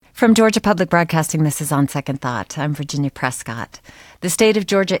From Georgia Public Broadcasting, this is On Second Thought. I'm Virginia Prescott. The state of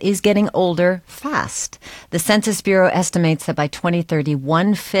Georgia is getting older fast. The Census Bureau estimates that by 2030,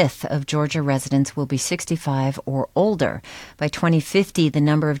 1/5 of Georgia residents will be 65 or older. By 2050, the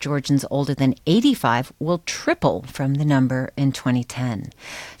number of Georgians older than 85 will triple from the number in 2010.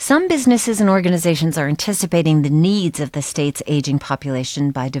 Some businesses and organizations are anticipating the needs of the state's aging population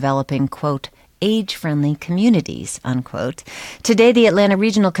by developing, quote, age-friendly communities, unquote. Today, the Atlanta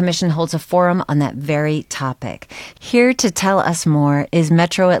Regional Commission holds a forum on that very topic. Here to tell us more is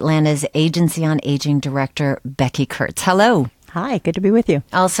Metro Atlanta's Agency on Aging Director, Becky Kurtz. Hello. Hi, good to be with you.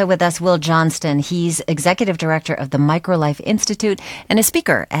 Also with us, Will Johnston. He's Executive Director of the MicroLife Institute and a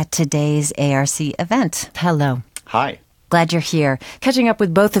speaker at today's ARC event. Hello. Hi. Glad you're here. Catching up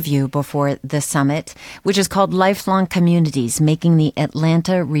with both of you before the summit, which is called Lifelong Communities, Making the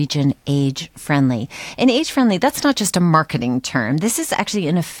Atlanta Region Age-Friendly. And age-friendly, that's not just a marketing term. This is actually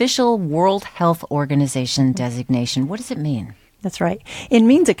an official World Health Organization designation. What does it mean? That's right. It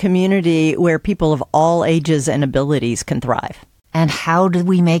means a community where people of all ages and abilities can thrive. And how do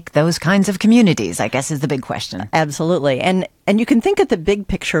we make those kinds of communities, I guess, is the big question. Absolutely. And you can think at the big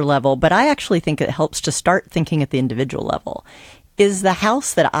picture level, but I actually think it helps to start thinking at the individual level. Is the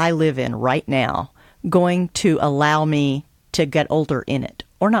house that I live in right now going to allow me to get older in it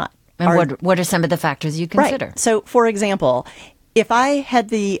or not? And what are some of the factors you consider? Right. So, for example, if I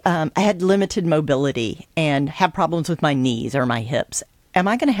had I had limited mobility and have problems with my knees or my hips, am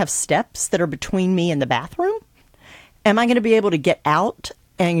I going to have steps that are between me and the bathroom? Am I going to be able to get out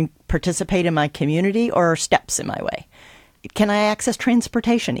and participate in my community, or are steps in my way? Can I access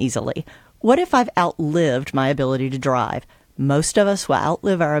transportation easily? What if I've outlived my ability to drive? Most of us will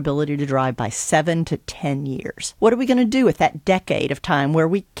outlive our ability to drive by 7 to 10 years. What are we going to do with that decade of time where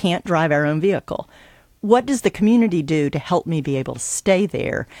we can't drive our own vehicle? What does the community do to help me be able to stay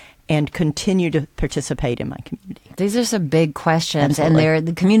there and continue to participate in my community? These are some big questions. Absolutely. And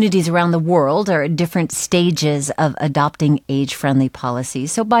the communities around the world are at different stages of adopting age-friendly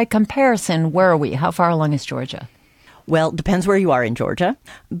policies. So by comparison, where are we? How far along is Georgia? Well, it depends where you are in Georgia,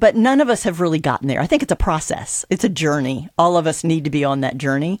 but none of us have really gotten there. I think it's a process. It's a journey. All of us need to be on that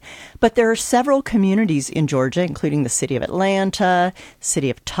journey. But there are several communities in Georgia, including the city of Atlanta, city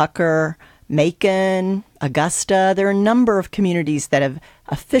of Tucker, Macon, Augusta. There are a number of communities that have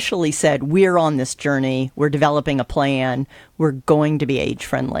officially said, we're on this journey, we're developing a plan, we're going to be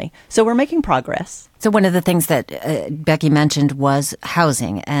age-friendly. So we're making progress. So one of the things that Becky mentioned was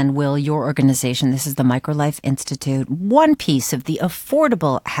housing. And Will, your organization, this is the MicroLife Institute, one piece of the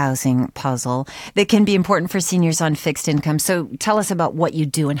affordable housing puzzle that can be important for seniors on fixed income. So tell us about what you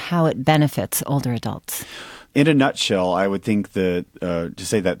do and how it benefits older adults. In a nutshell, I would think that to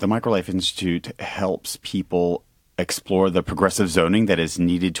say that the MicroLife Institute helps people explore the progressive zoning that is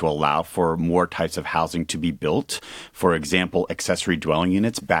needed to allow for more types of housing to be built. For example, accessory dwelling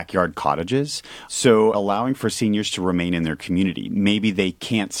units, backyard cottages. So allowing for seniors to remain in their community. Maybe they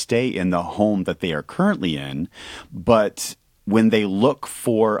can't stay in the home that they are currently in, but when they look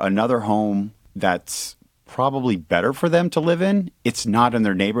for another home that's probably better for them to live in, it's not in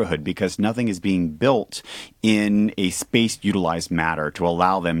their neighborhood because nothing is being built in a space-utilized manner to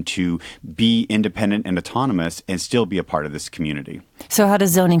allow them to be independent and autonomous and still be a part of this community. So how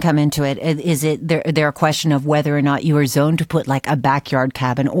does zoning come into it? Is it there a question of whether or not you are zoned to put like a backyard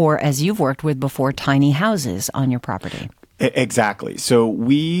cabin or, as you've worked with before, tiny houses on your property? Exactly. So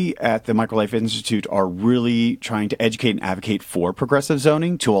we at the MicroLife Institute are really trying to educate and advocate for progressive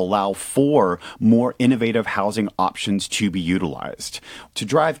zoning to allow for more innovative housing options to be utilized. To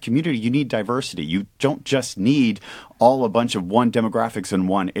drive community, you need diversity. You don't just need all a bunch of one demographics in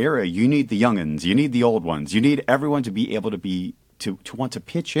one area. You need the youngins. You need the old ones. You need everyone to be able to be to want to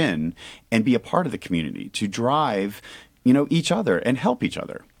pitch in and be a part of the community, to drive, each other and help each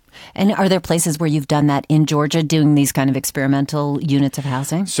other. And are there places where you've done that in Georgia, doing these kind of experimental units of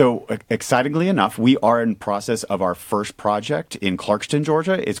housing? So excitingly enough, we are in process of our first project in Clarkston,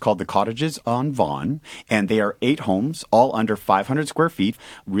 Georgia. It's called the Cottages on Vaughn, and they are 8 homes, all under 500 square feet,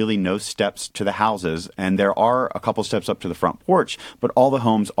 really no steps to the houses. And there are a couple steps up to the front porch, but all the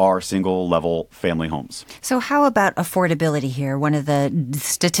homes are single-level family homes. So how about affordability here? One of the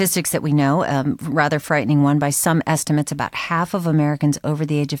statistics that we know, rather frightening one, by some estimates, about half of Americans over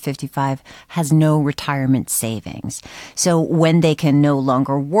the age of 55 has no retirement savings. So when they can no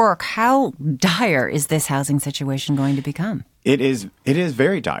longer work, how dire is this housing situation going to become? It is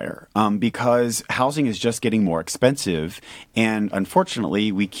very dire because housing is just getting more expensive. And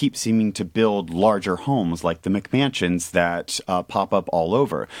unfortunately, we keep seeming to build larger homes like the McMansions that pop up all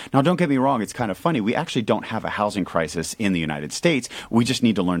over. Now, don't get me wrong. It's kind of funny. We actually don't have a housing crisis in the United States. We just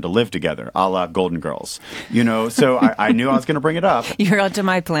need to learn to live together, a la Golden Girls. So I knew I was going to bring it up. You're onto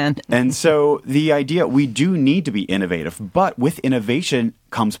my plan. And so the idea, we do need to be innovative, but with innovation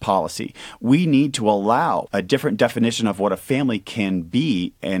comes policy. We need to allow a different definition of what a family can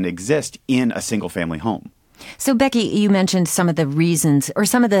be and exist in a single family home. So, Becky, you mentioned some of the reasons or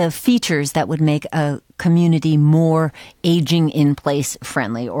some of the features that would make a community more aging in place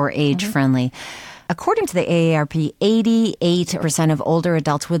friendly or age friendly. According to the AARP, 88% of older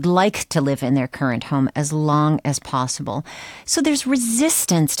adults would like to live in their current home as long as possible. So there's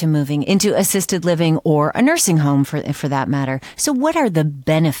resistance to moving into assisted living or a nursing home for that matter. So what are the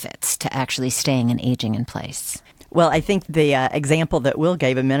benefits to actually staying and aging in place? Well, I think the example that Will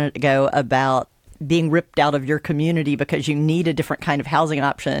gave a minute ago about being ripped out of your community because you need a different kind of housing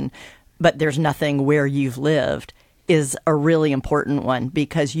option, but there's nothing where you've lived is a really important one,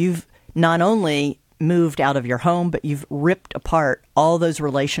 because you've not only moved out of your home, but you've ripped apart all those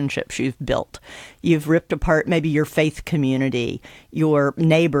relationships you've built. You've ripped apart maybe your faith community, your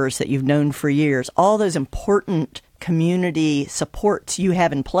neighbors that you've known for years. All those important community supports you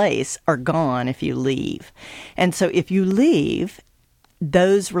have in place are gone if you leave. And so if you leave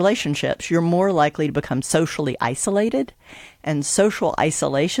those relationships, you're more likely to become socially isolated, and social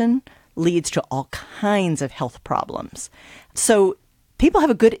isolation leads to all kinds of health problems. So people have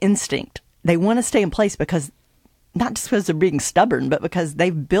a good instinct. They want to stay in place because, not just because they're being stubborn, but because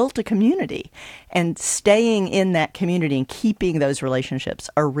they've built a community. And staying in that community and keeping those relationships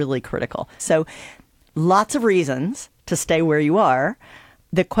are really critical. So lots of reasons to stay where you are.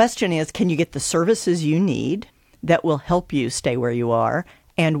 The question is, can you get the services you need that will help you stay where you are?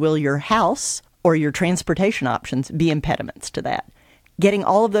 And will your house or your transportation options be impediments to that? Getting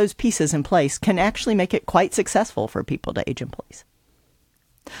all of those pieces in place can actually make it quite successful for people to age in place.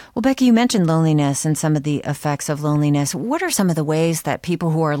 Well, Becky, you mentioned loneliness and some of the effects of loneliness. What are some of the ways that people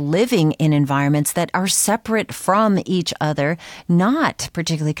who are living in environments that are separate from each other, not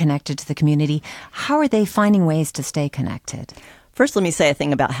particularly connected to the community, how are they finding ways to stay connected? First, let me say a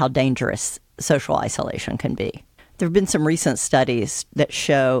thing about how dangerous social isolation can be. There have been some recent studies that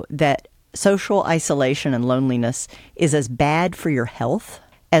show that social isolation and loneliness is as bad for your health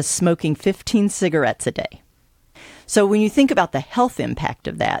as smoking 15 cigarettes a day. So when you think about the health impact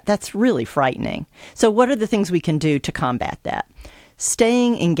of that, that's really frightening. So what are the things we can do to combat that?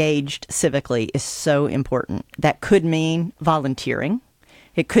 Staying engaged civically is so important. That could mean volunteering.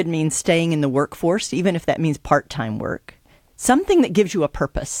 It could mean staying in the workforce, even if that means part-time work. Something that gives you a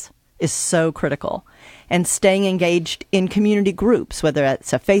purpose is so critical. And staying engaged in community groups, whether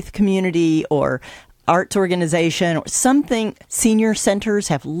that's a faith community or arts organization or something. Senior centers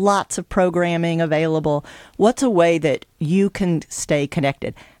have lots of programming available. What's a way that you can stay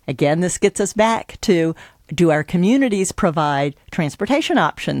connected? Again, this gets us back to, do our communities provide transportation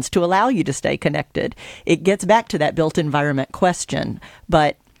options to allow you to stay connected? It gets back to that built environment question.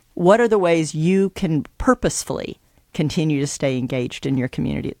 But what are the ways you can purposefully continue to stay engaged in your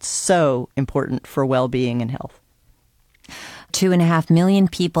community? It's so important for well-being and health. 2.5 million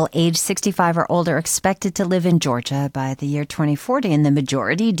people age 65 or older are expected to live in Georgia by the year 2040, and the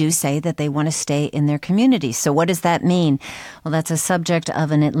majority do say that they want to stay in their communities. So what does that mean? Well, that's a subject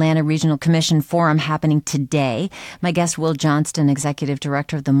of an Atlanta Regional Commission forum happening today. My guest, Will Johnston, Executive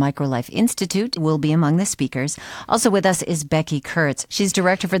Director of the MicroLife Institute, will be among the speakers. Also with us is Becky Kurtz. She's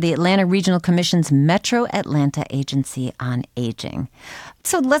Director for the Atlanta Regional Commission's Metro Atlanta Agency on Aging.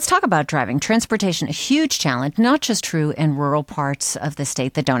 So let's talk about driving. Transportation, a huge challenge, not just true in rural parts of the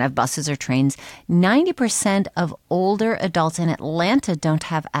state that don't have buses or trains. 90% of older adults in Atlanta don't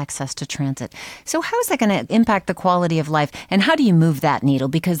have access to transit. So how is that going to impact the quality of life? And how do you move that needle?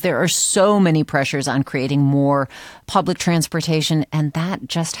 Because there are so many pressures on creating more public transportation, and that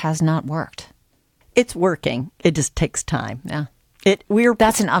just has not worked. It's working. It just takes time. Yeah.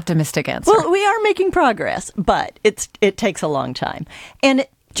 That's an optimistic answer. Well, we are making progress, but it takes a long time. And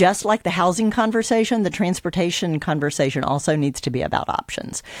just like the housing conversation, the transportation conversation also needs to be about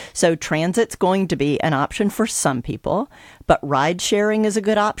options. So transit's going to be an option for some people, but ride sharing is a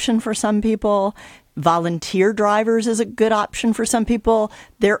good option for some people. Volunteer drivers is a good option for some people.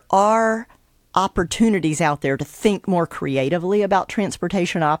 There are opportunities out there to think more creatively about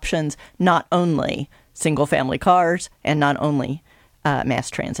transportation options, not only single-family cars and not only mass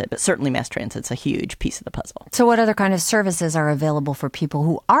transit, but certainly mass transit's a huge piece of the puzzle. So what other kind of services are available for people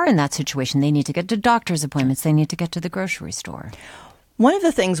who are in that situation? They need to get to doctor's appointments. They need to get to the grocery store. One of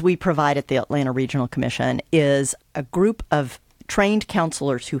the things we provide at the Atlanta Regional Commission is a group of trained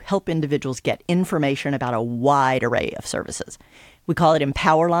counselors who help individuals get information about a wide array of services. We call it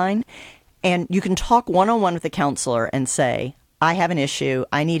EmpowerLine, and you can talk one-on-one with a counselor and say, I have an issue,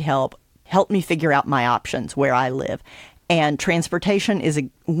 I need help me figure out my options where I live. And transportation is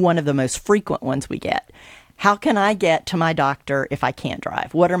one of the most frequent ones we get. How can I get to my doctor if I can't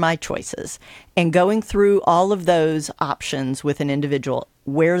drive? What are my choices? And going through all of those options with an individual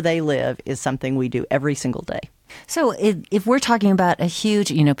where they live is something we do every single day. So if we're talking about a huge,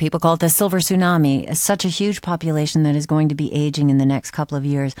 people call it the silver tsunami, such a huge population that is going to be aging in the next couple of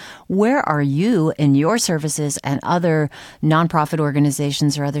years, where are you in your services and other nonprofit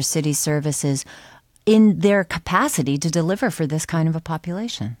organizations or other city services in their capacity to deliver for this kind of a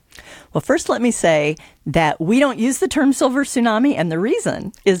population? Well, first, let me say that we don't use the term silver tsunami, and the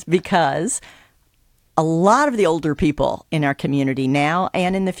reason is because a lot of the older people in our community now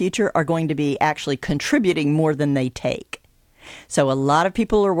and in the future are going to be actually contributing more than they take. So a lot of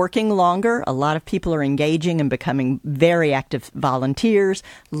people are working longer. A lot of people are engaging and becoming very active volunteers.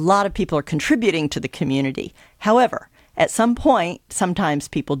 A lot of people are contributing to the community. However, at some point, sometimes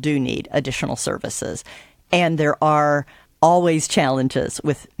people do need additional services, and there are always challenges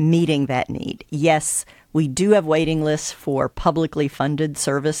with meeting that need. Yes, we do have waiting lists for publicly funded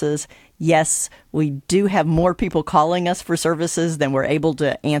services. Yes, we do have more people calling us for services than we're able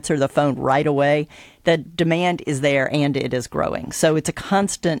to answer the phone right away. The demand is there and it is growing. So it's a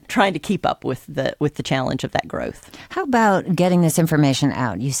constant trying to keep up with the challenge of that growth. How about getting this information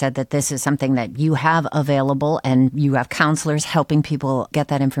out? You said that this is something that you have available and you have counselors helping people get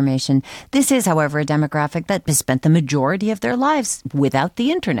that information. This is, however, a demographic that has spent the majority of their lives without the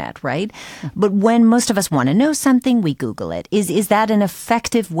internet, right? But when most of us want to know something, we Google it. Is that an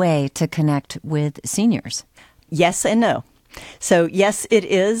effective way to connect with seniors? Yes and no. So yes, it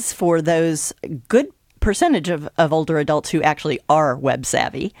is for those good percentage of older adults who actually are web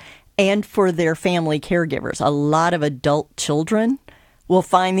savvy, and for their family caregivers. A lot of adult children will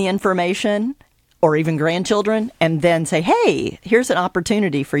find the information, or even grandchildren, and then say, hey, here's an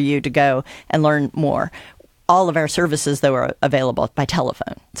opportunity for you to go and learn more. All of our services, though, are available by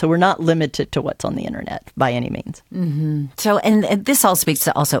telephone. So we're not limited to what's on the internet by any means. Mm-hmm. So, and this all speaks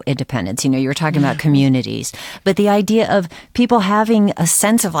to also independence. You were talking about communities, but the idea of people having a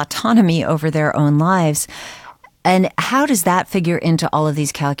sense of autonomy over their own lives. And how does that figure into all of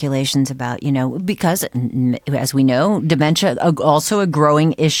these calculations about, because as we know, dementia also a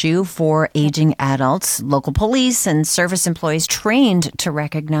growing issue for aging adults, local police and service employees trained to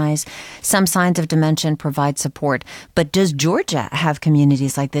recognize some signs of dementia and provide support. But does Georgia have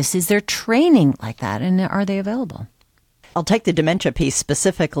communities like this? Is there training like that? And are they available? I'll take the dementia piece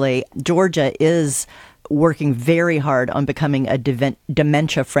specifically. Georgia is working very hard on becoming a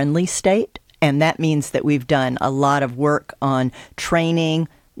dementia-friendly state. And that means that we've done a lot of work on training.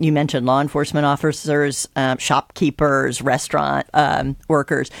 You mentioned law enforcement officers, shopkeepers, restaurant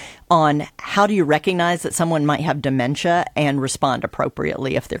workers, on how do you recognize that someone might have dementia and respond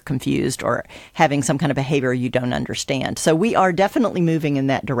appropriately if they're confused or having some kind of behavior you don't understand. So we are definitely moving in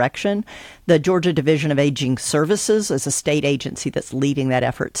that direction. The Georgia Division of Aging Services is a state agency that's leading that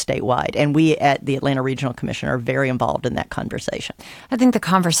effort statewide. And we at the Atlanta Regional Commission are very involved in that conversation. I think the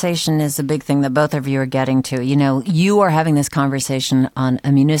conversation is a big thing that both of you are getting to. You are having this conversation on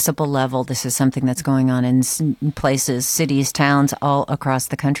a municipal level. This is something that's going on in places, cities, towns all across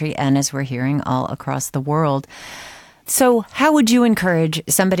the country, and as we're hearing, all across the world. So how would you encourage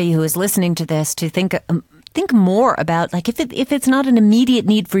somebody who is listening to this to think more about, like, if it's not an immediate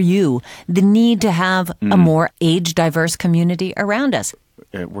need for you, the need to have a more age-diverse community around us?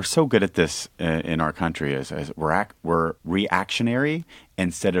 We're so good at this in our country as we're reactionary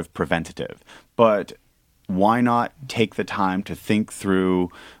instead of preventative. But why not take the time to think through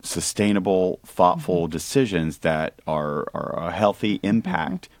sustainable, thoughtful decisions that are a healthy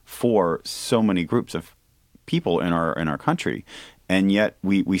impact for so many groups of people in our country, and yet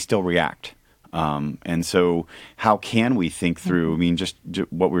we still react. And so how can we think through, just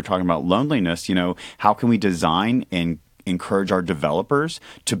what we were talking about, loneliness, how can we design and encourage our developers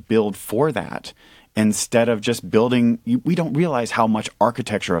to build for that instead of just building? We don't realize how much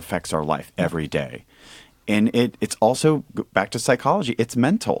architecture affects our life every day. And it's also, back to psychology, it's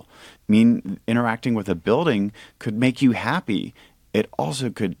mental. Interacting with a building could make you happy it also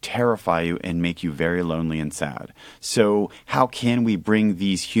could terrify you and make you very lonely and sad. So how can we bring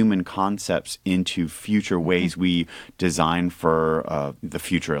these human concepts into future ways we design for the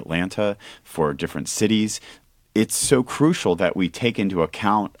future Atlanta, for different cities? It's so crucial that we take into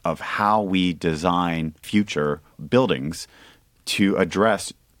account of how we design future buildings to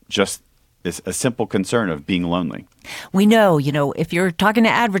address just a simple concern of being lonely. We know, if you're talking to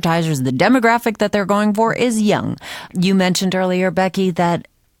advertisers, the demographic that they're going for is young. You mentioned earlier, Becky, that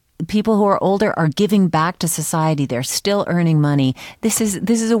people who are older are giving back to society. They're still earning money. This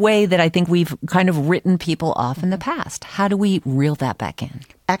is a way that I think we've kind of written people off in the past. How do we reel that back in?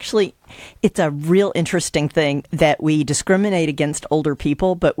 Actually, it's a real interesting thing that we discriminate against older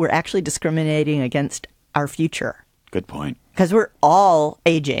people, but we're actually discriminating against our future. Good point. Because we're all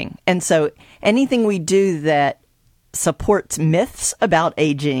aging. And so anything we do that supports myths about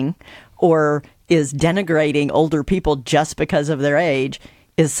aging or is denigrating older people just because of their age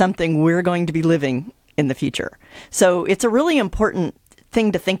is something we're going to be living in the future. So it's a really important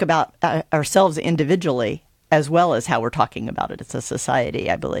thing to think about ourselves individually as well as how we're talking about it as a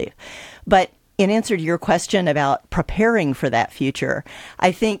society, I believe. But in answer to your question about preparing for that future,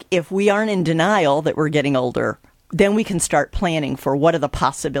 I think if we aren't in denial that we're getting older, then we can start planning for what are the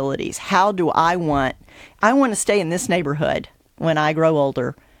possibilities. How do I want to stay in this neighborhood when I grow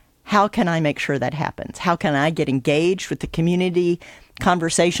older. How can I make sure that happens? How can I get engaged with the community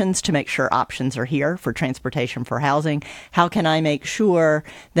conversations to make sure options are here for transportation, for housing? How can I make sure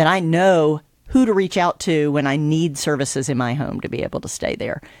that I know who to reach out to when I need services in my home to be able to stay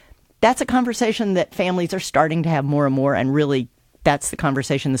there? That's a conversation that families are starting to have more and more, and really that's the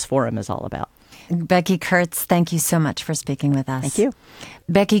conversation this forum is all about. Becky Kurtz, thank you so much for speaking with us. Thank you.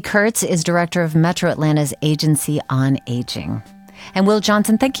 Becky Kurtz is director of Metro Atlanta's Agency on Aging. And Will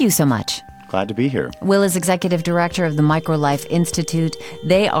Johnson, thank you so much. Glad to be here. Will is executive director of the MicroLife Institute.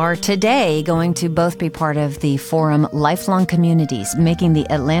 They are today going to both be part of the forum Lifelong Communities, Making the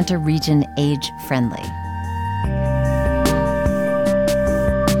Atlanta Region Age-Friendly.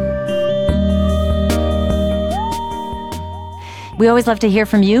 We always love to hear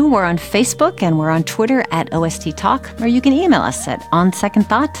from you. We're on Facebook and we're on Twitter at OST Talk, or you can email us at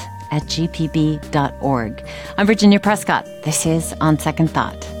onsecondthought@gpb.org. I'm Virginia Prescott. This is On Second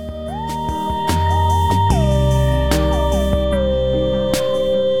Thought.